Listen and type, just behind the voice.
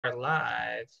Are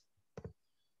live.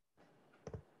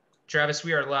 Travis,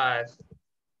 we are live.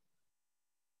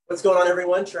 What's going on,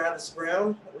 everyone? Travis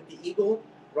Brown with the Eagle,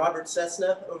 Robert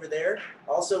Cessna over there.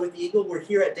 Also with the Eagle, we're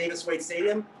here at Davis Wade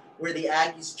Stadium, where the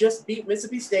Aggies just beat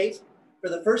Mississippi State for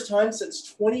the first time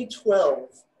since 2012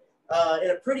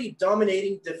 in a pretty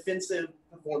dominating defensive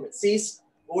performance. Cease,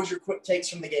 what was your quick takes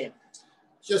from the game?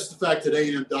 Just the fact that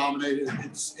A&M dominated.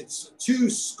 It's a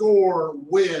two-score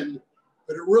win,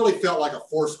 but it really felt like a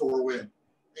four-score win.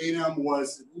 A&M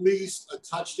was at least a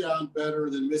touchdown better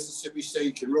than Mississippi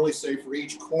State can really say for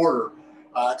each quarter,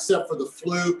 except for the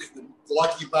fluke, the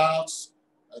lucky bounce,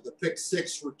 the pick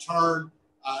six return.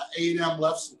 A&M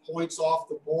left some points off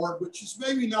the board, which is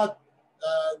maybe not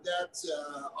that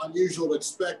unusual to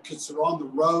expect because they're on the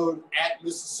road at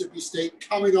Mississippi State,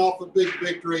 coming off a big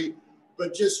victory,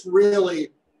 but just really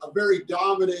a very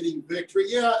dominating victory.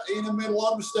 Yeah, A&M made a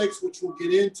lot of mistakes, which we'll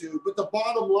get into, but the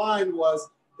bottom line was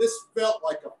this felt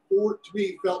like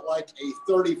felt like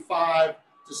a 35-7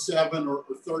 or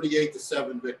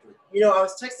 38-7 victory. You know, I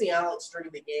was texting Alex during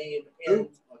the game, and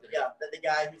the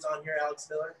guy who's on here, Alex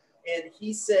Miller, and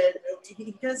he said, he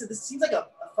kind of said, this seems like a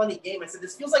funny game. I said,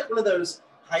 this feels like one of those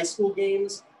high school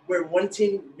games where one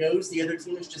team knows the other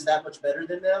team is just that much better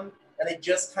than them, and they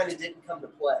just kind of didn't come to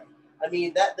play. I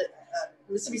mean,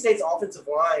 Mississippi State's offensive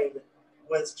line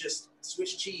was just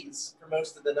Swiss cheese for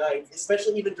most of the night,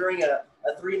 especially even during a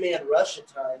three-man rush at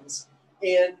times.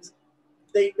 And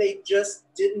they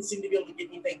just didn't seem to be able to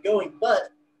get anything going. But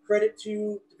credit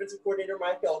to defensive coordinator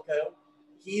Mike Elko.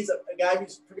 He's a guy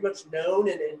who's pretty much known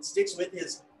and sticks with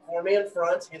his four-man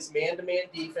front, his man-to-man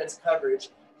defense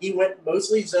coverage. He went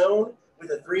mostly zone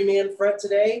with a three-man front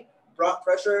today, brought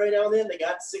pressure every now and then. They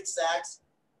got 6 sacks.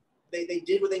 They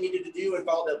did what they needed to do and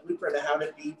followed that blueprint of how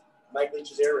to beat Mike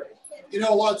Leach's air raid. You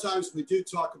know, a lot of times we do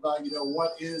talk about,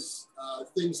 what is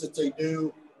things that they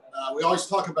do. We always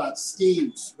talk about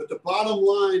schemes, but the bottom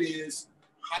line is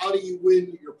how do you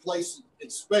win your place in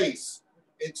space?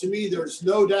 And to me, there's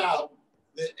no doubt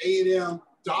that A&M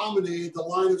dominated the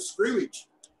line of scrimmage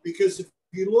because if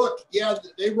you look,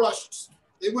 they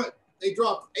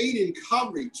dropped 8 in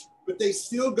coverage, but they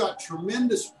still got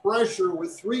tremendous pressure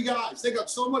with 3 guys. They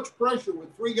got so much pressure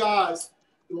with 3 guys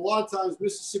that a lot of times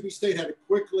Mississippi State had to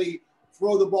quickly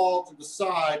throw the ball to the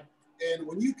side. And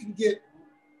when you can get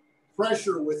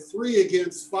pressure with 3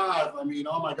 against 5, I mean,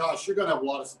 oh my gosh, you're going to have a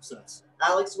lot of success.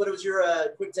 Alex, what was your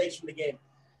quick takes from the game?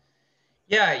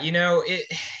 Yeah,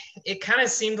 it kind of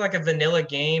seemed like a vanilla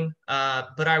game,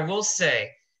 but I will say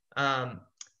A&M,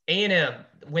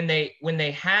 when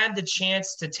they had the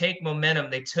chance to take momentum,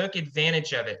 they took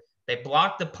advantage of it. They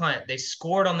blocked the punt. They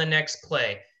scored on the next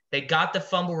play. They got the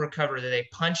fumble recovery. They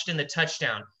punched in the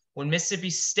touchdown. When Mississippi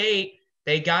State,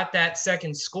 they got that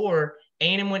second score,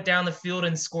 A&M went down the field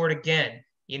and scored again.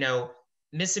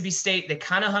 Mississippi State, they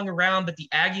kind of hung around, but the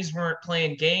Aggies weren't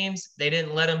playing games. They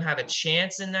didn't let them have a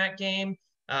chance in that game.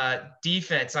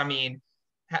 Defense, I mean,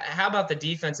 how about the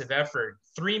defensive effort?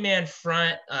 3-man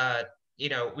front.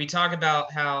 We talk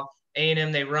about how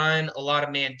A&M, they run a lot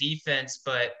of man defense,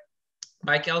 but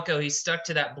Mike Elko, he stuck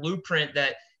to that blueprint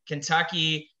that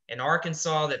Kentucky and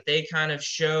Arkansas that they kind of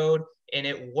showed, and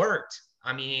it worked.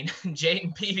 I mean,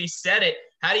 Jayden Peevy said it.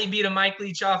 How do you beat a Mike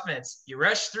Leach offense? You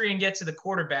rush 3 and get to the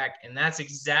quarterback, and that's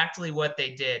exactly what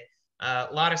they did. A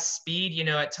lot of speed.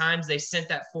 At times they sent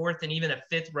that 4th and even a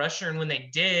 5th rusher, and when they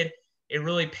did, it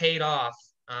really paid off.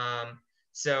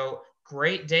 So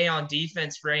great day on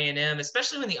defense for A&M,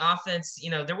 especially when the offense,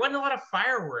 there wasn't a lot of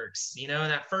fireworks. In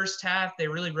that first half, they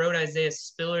really rode Isaiah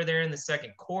Spiller there in the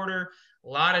second quarter. A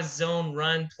lot of zone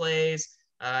run plays.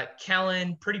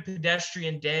 Kellen, pretty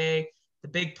pedestrian day. The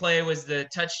big play was the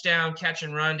touchdown catch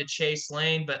and run to Chase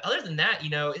Lane. But other than that,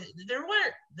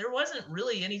 there wasn't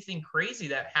really anything crazy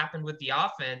that happened with the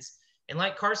offense. And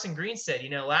like Carson Green said,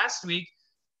 last week,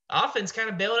 offense kind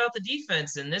of bailed out the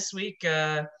defense. And this week,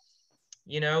 the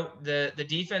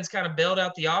defense kind of bailed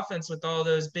out the offense with all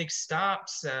those big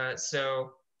stops. I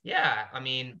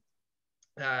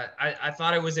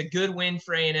thought it was a good win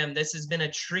for A&M. This has been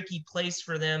a tricky place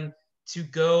for them to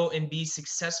go and be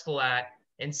successful at.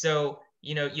 And so,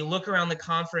 you look around the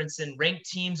conference and ranked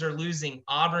teams are losing.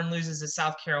 Auburn loses to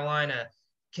South Carolina.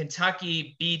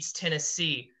 Kentucky beats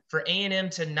Tennessee. For A&M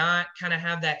to not kind of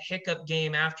have that hiccup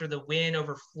game after the win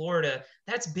over Florida,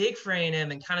 that's big for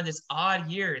A&M in kind of this odd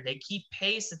year. They keep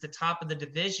pace at the top of the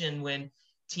division when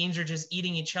teams are just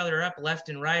eating each other up left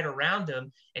and right around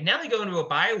them. And now they go into a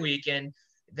bye week and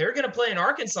they're going to play an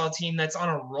Arkansas team that's on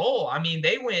a roll. I mean,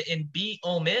 they went and beat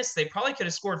Ole Miss. They probably could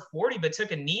have scored 40, but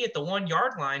took a knee at the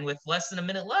 1-yard line with less than a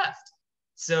minute left.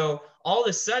 So all of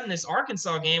a sudden, this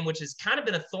Arkansas game, which has kind of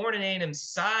been a thorn in A&M's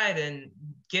side and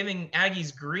giving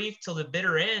Aggies grief till the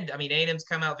bitter end. I mean, A&M's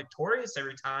come out victorious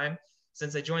every time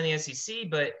since they joined the SEC,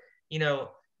 but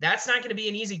that's not going to be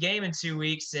an easy game in 2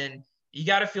 weeks, and you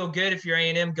got to feel good if you're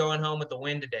A&M going home with the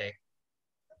win today.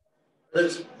 For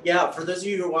those of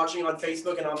you who are watching on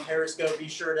Facebook and on Periscope, be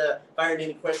sure to fire in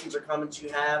any questions or comments you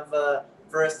have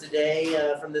for us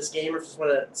today from this game, or just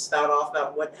want to spout off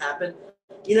about what happened.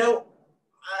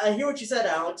 I hear what you said,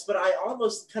 Alex, but I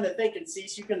almost kind of think, and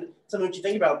Cease, you can tell me what you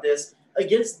think about this,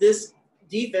 against this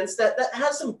defense that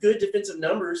has some good defensive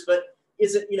numbers, but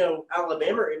isn't,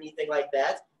 Alabama or anything like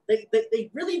that. They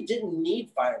really didn't need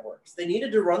fireworks. They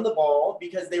needed to run the ball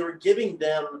because they were giving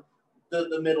them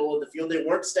the middle of the field. They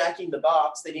weren't stacking the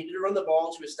box. They needed to run the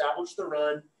ball to establish the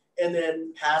run and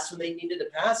then pass when they needed to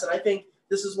pass. And I think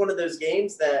this is one of those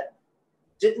games that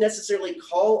didn't necessarily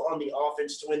call on the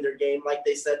offense to win their game, like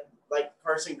they said, like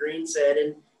Carson Green said,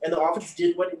 and the offense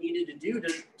did what it needed to do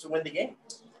to win the game.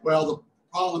 Well, the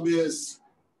problem is,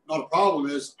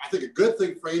 I think a good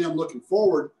thing for A&M looking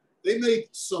forward, they made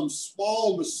some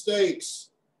small mistakes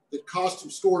that cost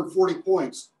them scoring 40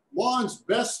 points. Juan's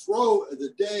best throw of the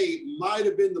day might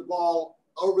have been the ball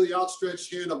over the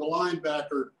outstretched hand of a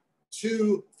linebacker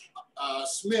to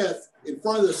Smith in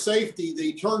front of the safety that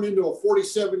he turned into a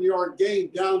 47-yard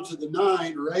gain down to the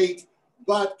 9 or 8,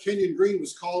 but Kenyon Green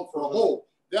was called for a hold.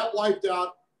 That wiped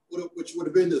out, which would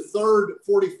have been the third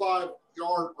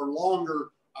 45-yard or longer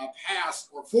pass,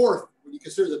 or fourth when you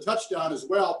consider the touchdown as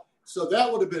well. So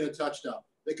that would have been a touchdown.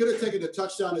 They could have taken a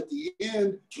touchdown at the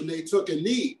end when they took a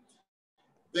knee.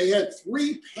 They had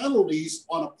 3 penalties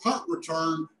on a punt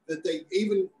return that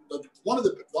one of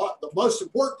the most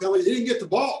important penalties, they didn't get the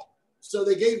ball. So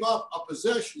they gave up a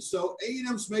possession. So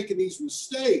A&M's making these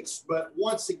mistakes. But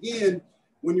once again,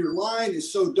 when your line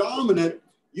is so dominant,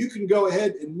 you can go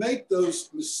ahead and make those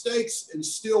mistakes and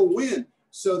still win.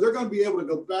 So they're going to be able to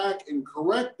go back and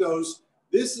correct those.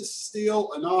 This is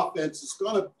still an offense. It's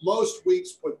going to most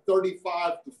weeks put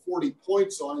 35 to 40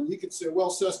 points on. And you could say,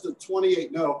 well, Cesta,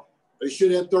 28. No, they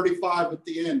should have 35 at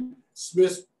the end.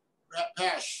 Smith's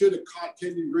pass should have caught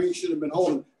Kenyon Green, should have been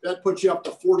holding. That puts you up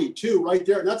to 42 right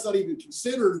there. And that's not even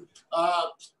considered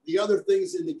the other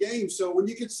things in the game. So when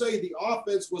you could say the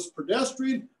offense was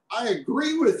pedestrian, I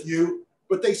agree with you,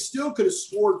 but they still could have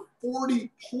scored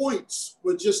 40 points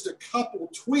with just a couple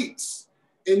tweaks.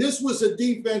 And this was a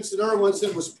defense that everyone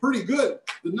said was pretty good.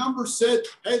 The numbers said,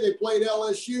 hey, they played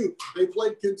LSU. They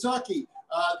played Kentucky.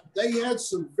 They had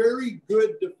some very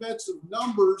good defensive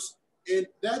numbers, and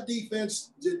that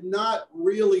defense did not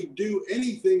really do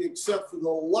anything except for the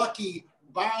lucky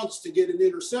bounce to get an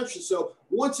interception. So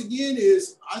once again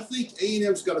I think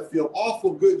A&M's got to feel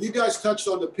awful good. You guys touched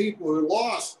on the people who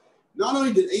lost. Not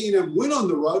only did A&M win on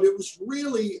the road, it was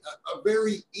really a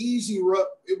very easy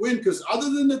win, because other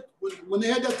than when they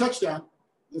had that touchdown,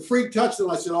 the freak touchdown,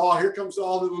 I said, oh, here comes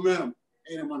all the momentum.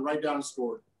 A&M went right down and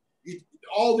scored.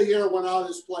 All the air went out of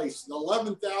this place. The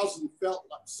 11,000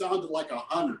 sounded like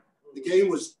 100. The game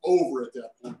was over at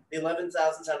that point. The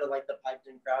 11,000 sounded like the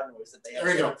piped-in crowd noise that they had.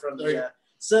 There you go. From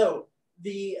So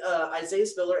the Isaiah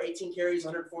Spiller, 18 carries,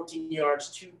 114 yards,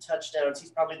 2 touchdowns.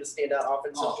 He's probably the standout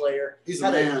offensive player. He's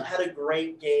had a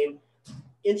great game.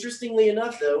 Interestingly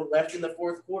enough, though, left in the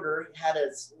fourth quarter, had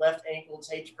his left ankle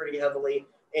taped pretty heavily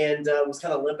and was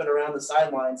kind of limping around the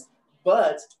sidelines.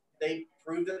 But they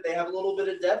proved that they have a little bit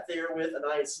of depth there with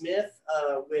Anaya Smith,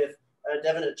 with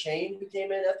Devin Achane, who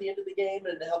came in at the end of the game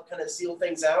and to help kind of seal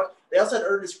things out. They also had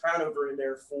Ernest Crownover in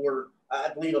there for,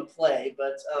 I believe, a play,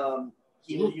 but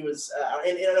he was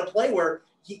in a play where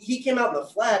he came out in the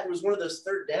flat. It was one of those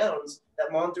third downs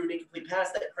that Mon threw an incomplete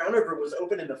pass that Crownover was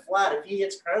open in the flat. If he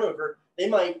hits Crownover, they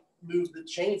might move the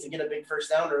chains and get a big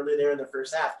first down early there in the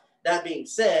first half. That being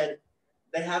said,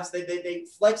 they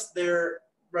flexed their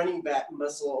running back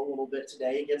muscle a little bit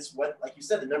today against what, like you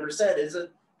said, the number said is a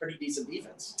pretty decent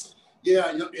defense. Yeah,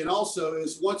 and also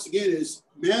is once again is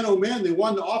man oh man, they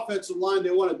won the offensive line,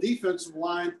 they won a defensive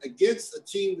line against a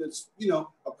team that's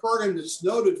a program that's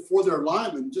noted for their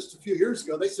linemen. Just a few years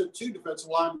ago, they sent 2 defensive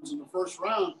linemen in the first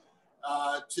round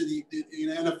to the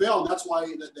NFL, and that's why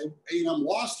A&M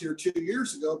lost here 2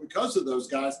 years ago because of those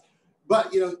guys. But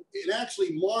it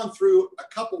actually Mon threw a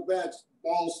couple bad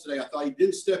balls today. I thought he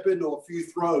didn't step into a few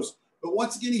throws, but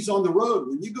once again, he's on the road.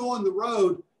 When you go on the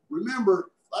road, remember.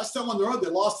 Last time on the road, they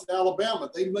lost at Alabama.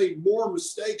 They made more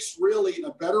mistakes, really, in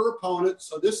a better opponent.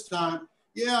 So this time,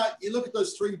 yeah, you look at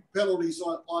those 3 penalties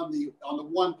on the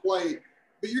one play,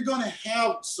 but you're going to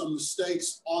have some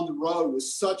mistakes on the road with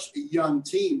such a young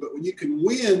team. But when you can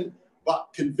win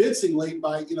convincingly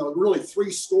by really 3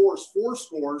 scores, 4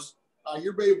 scores,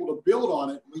 you're able to build on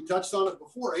it. We touched on it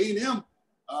before. A&M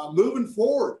moving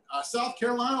forward. South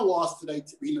Carolina lost today.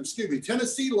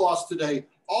 Tennessee lost today.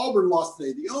 Auburn lost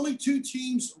today. The only two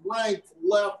teams ranked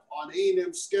left on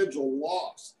A&M's schedule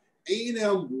lost.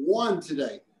 A&M won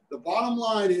today. The bottom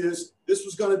line is this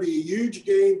was going to be a huge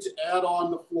game to add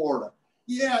on to Florida.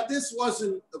 Yeah, this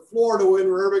wasn't the Florida win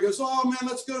where everybody goes, oh, man,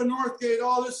 let's go to Northgate.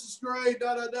 Oh, this is great,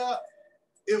 da-da-da.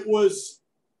 It was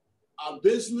a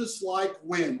business-like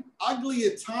win. Ugly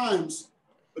at times,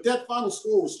 but that final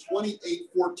score was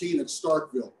 28-14 at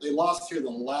Starkville. They lost here the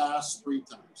last 3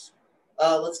 times.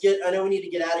 I know we need to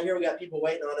get out of here. We got people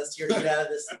waiting on us here to get out of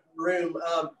this room.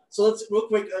 So let's real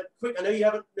quick, I know you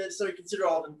haven't necessarily considered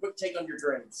all of them. Quick take on your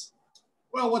grades.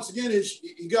 Well, once again,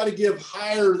 you got to give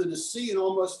higher than a C in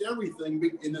almost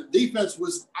everything. And the defense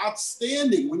was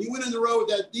outstanding. When you went in the road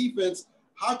with that defense,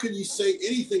 how could you say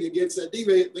anything against that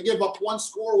defense? They gave up 1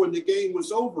 score when the game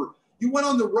was over. You went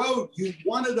on the road. You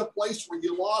wanted a place where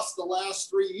you lost the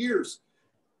last 3 years.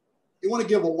 You want to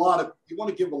give a lot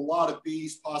of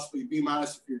B's, possibly B-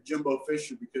 if you're Jimbo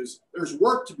Fisher, because there's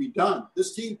work to be done.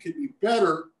 This team can be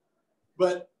better,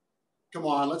 but come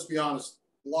on, let's be honest.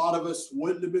 A lot of us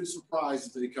wouldn't have been surprised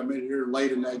if they come in here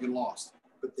late and egg and lost,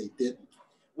 but they didn't.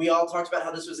 We all talked about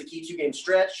how this was a key 2-game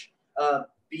stretch,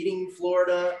 beating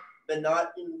Florida, but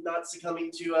not succumbing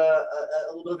to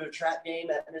a little bit of a trap game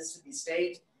at Mississippi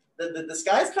State. The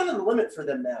sky's kind of the limit for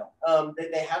them now.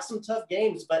 They have some tough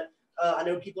games, but I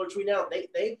know people are tweeting out.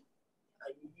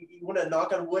 You want to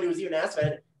knock on wood. It was even asked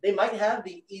about it. They might have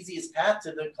the easiest path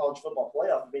to the college football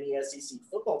playoff of any SEC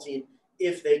football team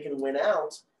if they can win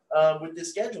out with this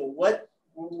schedule.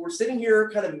 We're sitting here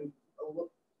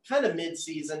kind of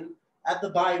mid-season at the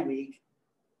bye week.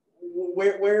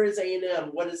 Where is A&M?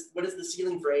 What is the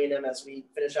ceiling for A&M as we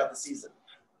finish out the season?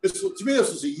 To me,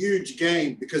 this was a huge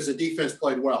game because the defense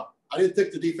played well. I didn't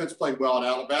think the defense played well at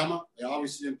Alabama. They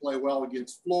obviously didn't play well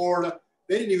against Florida.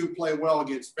 They didn't even play well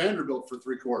against Vanderbilt for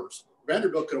 3 quarters.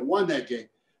 Vanderbilt could have won that game.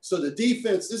 So the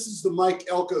defense, this is the Mike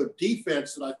Elko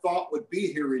defense that I thought would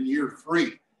be here in year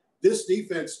 3. This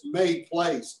defense made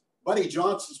plays. Buddy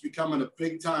Johnson's becoming a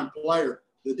big-time player.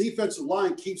 The defensive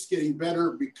line keeps getting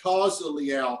better because of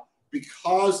Leal,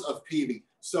 because of Peavy.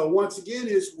 So once again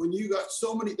is when you got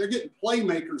so many, they're getting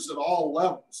playmakers at all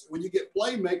levels. When you get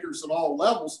playmakers at all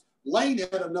levels, Lane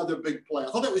had another big play.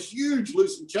 I thought that was huge,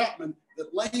 losing Chapman,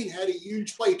 that Lane had a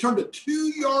huge play. He turned a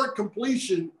 2-yard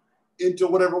completion into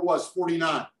whatever it was,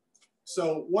 49.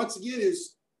 So once again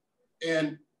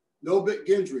and no big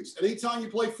injuries. Anytime you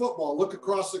play football, look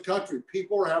across the country,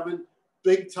 people are having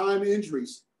big-time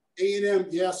injuries. A&M,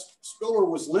 yes, Spiller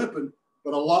was limping,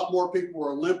 but a lot more people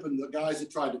were limping, the guys that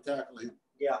tried to tackle him.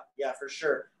 Yeah, for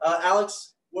sure.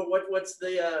 Alex, what's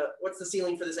the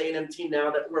ceiling for this A&M team now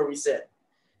that where we sit?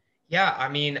 Yeah, I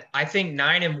mean, I think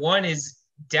 9-1 is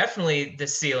definitely the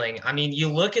ceiling. I mean, you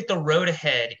look at the road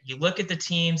ahead, you look at the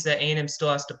teams that A&M still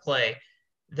has to play.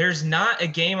 There's not a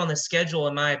game on the schedule,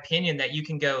 in my opinion, that you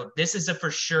can go, this is a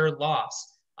for sure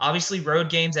loss. Obviously, road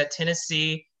games at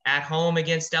Tennessee, at home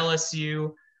against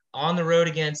LSU, on the road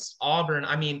against Auburn.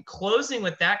 I mean, closing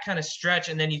with that kind of stretch,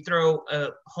 and then you throw a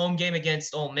home game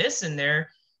against Ole Miss in there.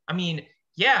 I mean,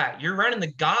 yeah, you're running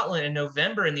the gauntlet in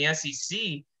November in the SEC,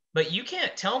 but you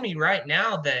can't tell me right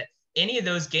now that any of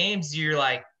those games you're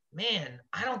like, man,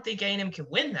 I don't think A&M can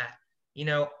win that.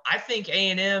 I think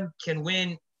A&M can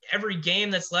win every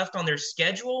game that's left on their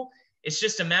schedule. It's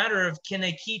just a matter of, can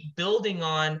they keep building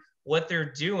on what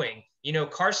they're doing?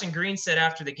 Carson Green said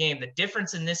after the game, the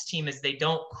difference in this team is they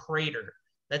don't crater.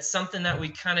 That's something that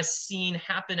we've kind of seen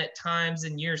happen at times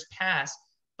in years past,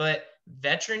 but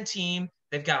veteran team,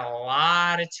 they've got a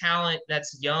lot of talent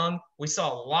that's young. We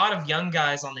saw a lot of young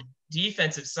guys on the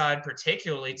defensive side,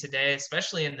 particularly today,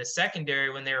 especially in the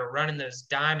secondary when they were running those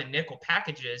dime and nickel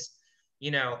packages.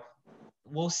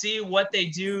 We'll see what they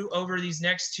do over these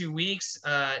next 2 weeks,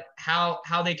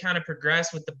 how they kind of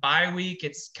progress with the bye week.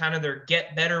 It's kind of their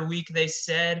get better week, they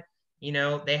said.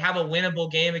 They have a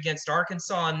winnable game against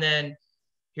Arkansas, and then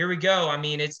here we go. I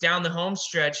mean, it's down the home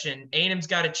stretch, and A&M's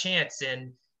got a chance.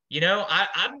 And,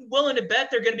 I'm willing to bet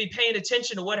they're going to be paying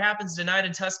attention to what happens tonight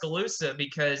in Tuscaloosa,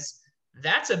 because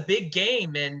that's a big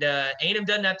game, and A&M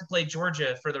doesn't have to play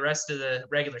Georgia for the rest of the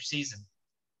regular season.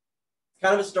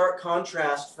 Kind of a stark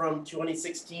contrast from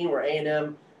 2016, where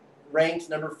A&M ranked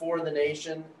number 4 in the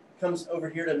nation, comes over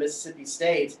here to Mississippi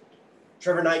State.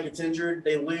 Trevor Knight gets injured,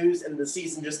 they lose, and the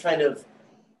season just kind of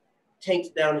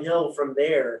tanked downhill from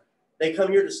there. They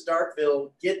come here to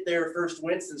Starkville, get their first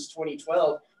win since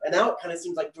 2012, and now it kind of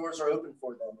seems like doors are open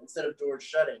for them instead of doors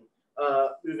shutting.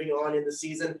 Moving on in the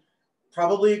season,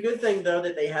 probably a good thing, though,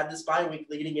 that they had this bye week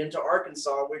leading into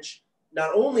Arkansas, which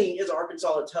not only is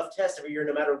Arkansas a tough test every year,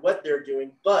 no matter what they're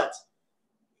doing, but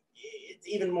it's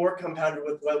even more compounded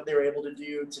with what they were able to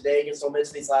do today against Ole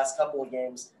Miss these last couple of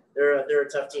games. They're a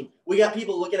tough team. We got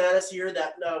people looking at us here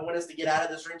that want us to get out of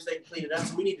this room so they can clean it up,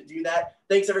 so we need to do that.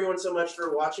 Thanks, everyone, so much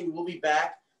for watching. We'll be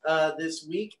back this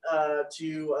week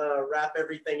to wrap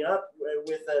everything up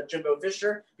with Jimbo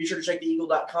Fisher. Be sure to check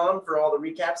theeagle.com for all the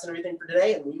recaps and everything for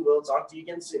today, and we will talk to you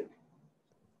again soon.